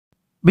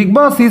Big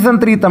Boss season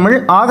 3 Tamil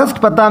August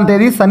 10ஆம்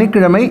தேதி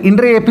சனிக்கிழமை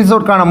இன்றைய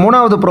எபிசோட்கான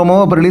 3வது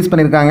ப்ரோமோவை இப்போ ரிலீஸ்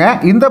பண்ணியிருக்காங்க.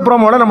 இந்த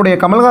ப்ரோமோவில் நம்முடைய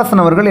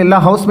கமல்ஹாசன் அவர்கள் எல்லா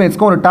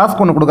ஹவுஸ்மேட்ஸ்க்கும் ஒரு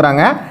டாஸ்க் ஒன்று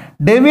கொடுக்குறாங்க.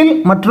 டெவில்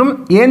மற்றும்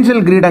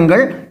ஏஞ்சல்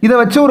கிரீடங்கள் இதை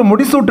வச்சு ஒரு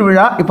முடிசூட்டு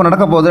விழா இப்போ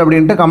நடக்க போகுது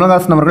அப்படின்ட்டு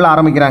கமல்ஹாசன் அவர்கள்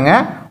ஆரம்பிக்கிறாங்க.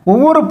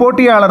 ஒவ்வொரு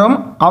போட்டியாளரும்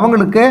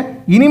அவங்களுக்கு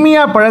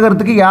இனிமையாக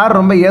பழகிறதுக்கு யார்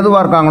ரொம்ப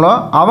ஏதுவாக இருக்காங்களோ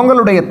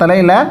அவங்களுடைய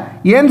தலையில்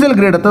ஏஞ்சல்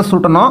கிரீடத்தை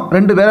சூட்டணும்,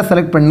 2 பேரை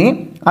செலக்ட் பண்ணி.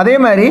 அதே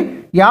மாதிரி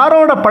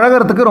யாரோட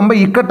பழகிறதுக்கு ரொம்ப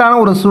இக்கட்டான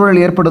ஒரு சூழல்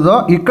ஏற்படுதோ,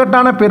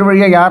 இக்கட்டான பேர்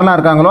வழியாக யாரெல்லாம்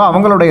இருக்காங்களோ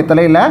அவங்களுடைய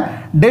தலையில்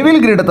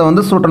டெவில்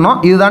கிரீடத்தை சூட்டணும்.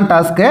 இதுதான்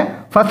டாஸ்க்கு.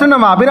 ஃபஸ்ட்டு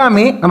நம்ம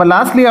அபிராமி நம்ம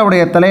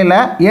லாஸ்லியாவுடைய தலையில்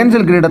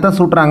ஏஞ்சல் கிரீடத்தை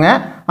சூட்டுறாங்க.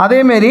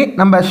 அதேமாரி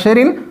நம்ம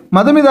ஷெரின்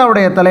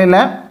மதுமிதாவுடைய தலையில்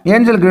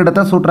ஏஞ்சல்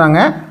கிரீடத்தை சூட்டுறாங்க.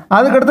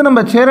 அதுக்கடுத்து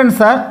நம்ம சேரன்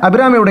சார்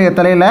அபிராமியுடைய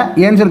தலையில்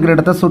ஏஞ்சல்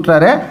கிரீடத்தை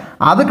சூட்டுறாரு.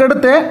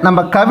 அதுக்கடுத்து நம்ம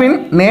கவின்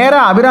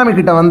நேராக அபிராமி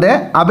கிட்ட வந்து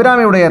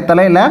அபிராமியுடைய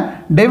தலையில்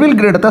டெவில்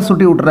கிரீடத்தை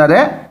சுட்டி விட்டுறாரு.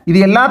 இது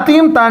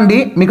எல்லாத்தையும் தாண்டி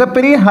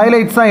மிகப்பெரிய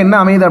ஹைலைட்ஸாக என்ன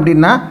அமையுது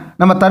அப்படின்னா,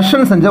 நம்ம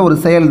தர்ஷன் செஞ்ச ஒரு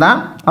செயல் தான்.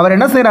 அவர்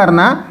என்ன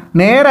செய்கிறாருன்னா,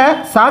 நேராக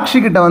சாக்ஷி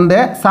கிட்ட வந்து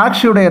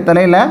சாக்ஷியுடைய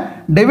தலையில்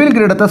டெவில்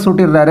கிரீடத்தை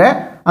சூட்டிடுறாரு.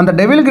 அந்த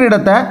டெவில்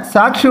கிரீடத்தை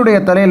சாக்ஷியுடைய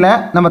தலையில்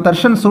நம்ம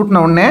தர்ஷன்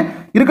சூட்டின உடனே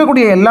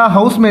இருக்கக்கூடிய எல்லா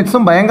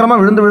ஹவுஸ்மேட்ஸும்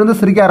பயங்கரமாக விழுந்து விழுந்து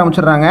சிரிக்க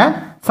ஆரம்பிச்சிடுறாங்க.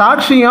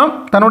 சாக்ஷியும்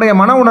தன்னுடைய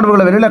மன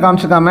உணர்வுகளை வெளியில்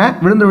காமிச்சிக்காம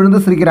விழுந்து விழுந்து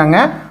சிரிக்கிறாங்க.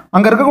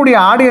 அங்கே இருக்கக்கூடிய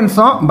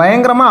ஆடியன்ஸும்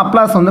பயங்கரமாக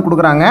அப்ளாஸ்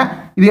கொடுக்குறாங்க.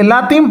 இது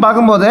எல்லாத்தையும்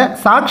பார்க்கும்போது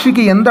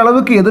சாக்ஷிக்கு எந்த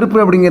அளவுக்கு எதிர்ப்பு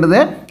அப்படிங்கிறது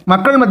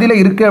மக்கள் மத்தியில்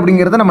இருக்குது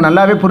அப்படிங்கிறத நம்ம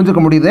நல்லாவே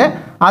புரிஞ்சுக்க முடியுது.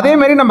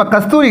 அதேமாரி நம்ம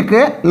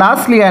கஸ்தூரிக்கு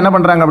லாஸ்லியா என்ன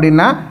பண்ணுறாங்க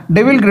அப்படின்னா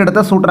டெவில்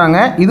கிரீடத்தை சூட்டுறாங்க.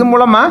 இது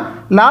மூலமாக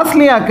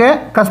லாஸ்லியாவுக்கு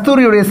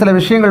கஸ்தூரியுடைய சில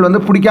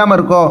விஷயங்கள் பிடிக்காமல்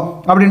இருக்கோ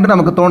அப்படின்ட்டு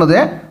நமக்கு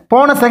தோணுது.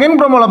 போன செகண்ட்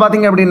ப்ரோமோவில்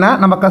பார்த்தீங்க அப்படின்னா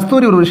நம்ம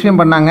கஸ்தூரி ஒரு விஷயம்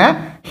பண்ணாங்க,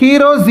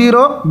 ஹீரோ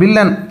ஜீரோ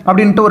வில்லன்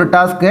அப்படின்ட்டு ஒரு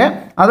டாஸ்க்கு.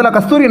 அதில்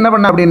கஸ்தூரி என்ன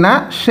பண்ண அப்படின்னா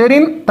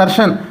ஷெரின்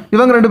தர்ஷன்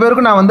இவங்க 2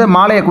 பேருக்கும் நான்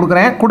மாலையை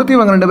கொடுக்குறேன், கொடுத்து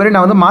இவங்க 2 பேரையும்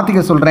நான்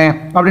மாற்றிக்க சொல்கிறேன்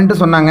அப்படின்ட்டு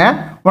சொன்னாங்க.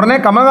 உடனே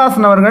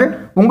கமல்ஹாசன் அவர்கள்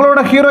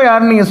உங்களோட ஹீரோ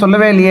யாருன்னு நீங்கள்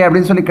சொல்லவே இல்லையே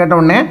அப்படின்னு சொல்லி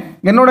கேட்டவுடனே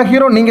என்னோட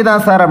ஹீரோ நீங்கள்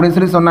தான் சார் அப்படின்னு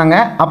சொல்லி சொன்னாங்க.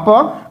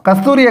 அப்போது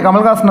கஸ்தூரியை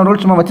கமல்ஹாசன்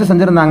அவர்கள் சும்மா வச்சு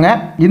செஞ்சுருந்தாங்க.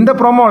 இந்த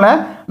ப்ரோமோவில்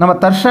நம்ம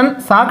தர்ஷன்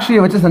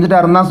சாக்ஷியை வச்சு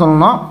செஞ்சுட்டாருன்னு தான்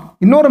சொல்லணும்.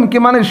 இன்னொரு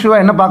முக்கியமான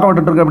இஷ்யூவாக என்ன பார்க்க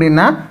விட்டுருக்கு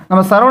அப்படின்னா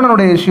நம்ம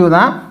சரவணனுடைய இஷ்யூ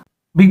தான்.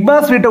 பிக்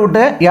பாஸ் வீட்டை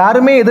விட்டு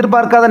யாருமே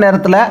எதிர்பார்க்காத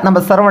நேரத்தில்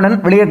நம்ம சரவணன்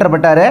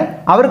வெளியேற்றப்பட்டார்.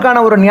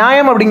 அவருக்கான ஒரு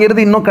நியாயம்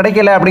அப்படிங்கிறது இன்னும்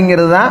கிடைக்கல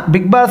அப்படிங்கிறது தான்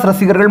பிக் பாஸ்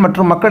ரசிகர்கள்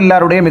மற்றும் மக்கள்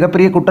எல்லாருடைய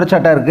மிகப்பெரிய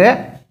குற்றச்சாட்டாக இருக்குது.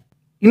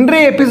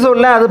 இன்றைய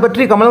எபிசோடில் அது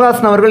பற்றி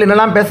கமல்ஹாசன் அவர்கள்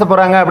என்னெல்லாம் பேச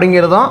போகிறாங்க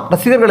அப்படிங்கிறதும்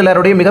ரசிகர்கள்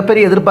எல்லாருடைய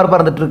மிகப்பெரிய எதிர்பார்ப்பாக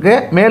இருந்துட்டு இருக்கு.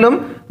 மேலும்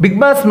பிக்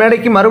பாஸ்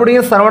மேடைக்கு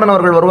மறுபடியும் சரவணன்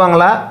அவர்கள்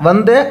வருவாங்களா,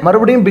 வந்து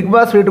மறுபடியும் பிக்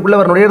பாஸ் வீட்டுக்குள்ளே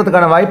அவர்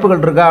நுழையிறதுக்கான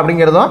வாய்ப்புகள் இருக்கா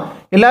அப்படிங்கிறதும்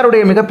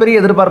எல்லாருடைய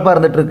மிகப்பெரிய எதிர்பார்ப்பாக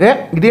இருந்துட்டு இருக்கு.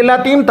 இது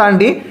எல்லாத்தையும்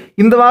தாண்டி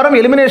இந்த வாரம்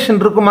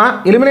எலிமினேஷன் இருக்குமா,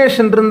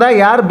 எலிமினேஷன் இருந்தால்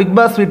யார் பிக்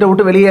பாஸ் வீட்டை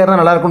விட்டு வெளியேறினா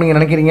நல்லாயிருக்கும் நீங்கள்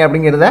நினைக்கிறீங்க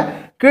அப்படிங்கிறத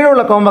கீழே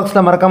உள்ள கமெண்ட்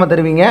பாக்ஸில் மறக்காமல்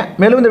தெரிவிங்க.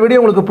 மேலும் இந்த வீடியோ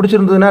உங்களுக்கு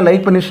பிடிச்சிருந்ததுன்னா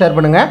லைக் பண்ணி ஷேர்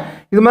பண்ணுங்கள்.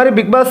 இது மாதிரி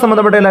பிக் பாஸ்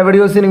சம்மந்தப்பட்ட எல்லா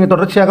வீடியோஸையும் நீங்கள்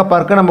தொடர்ச்சியாக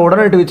பார்க்க நம்ம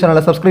உடனே டிவி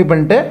சேனலை சப்ஸ்கிரைப்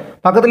பண்ணிட்டு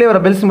பக்கத்துலேயே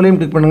வர பெல் சிம்பலையும்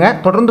கிளிக் பண்ணுங்கள்.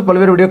 தொடர்ந்து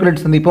பல்வேறு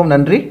வீடியோக்களில் சந்திப்போம்.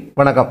 நன்றி,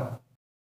 வணக்கம்.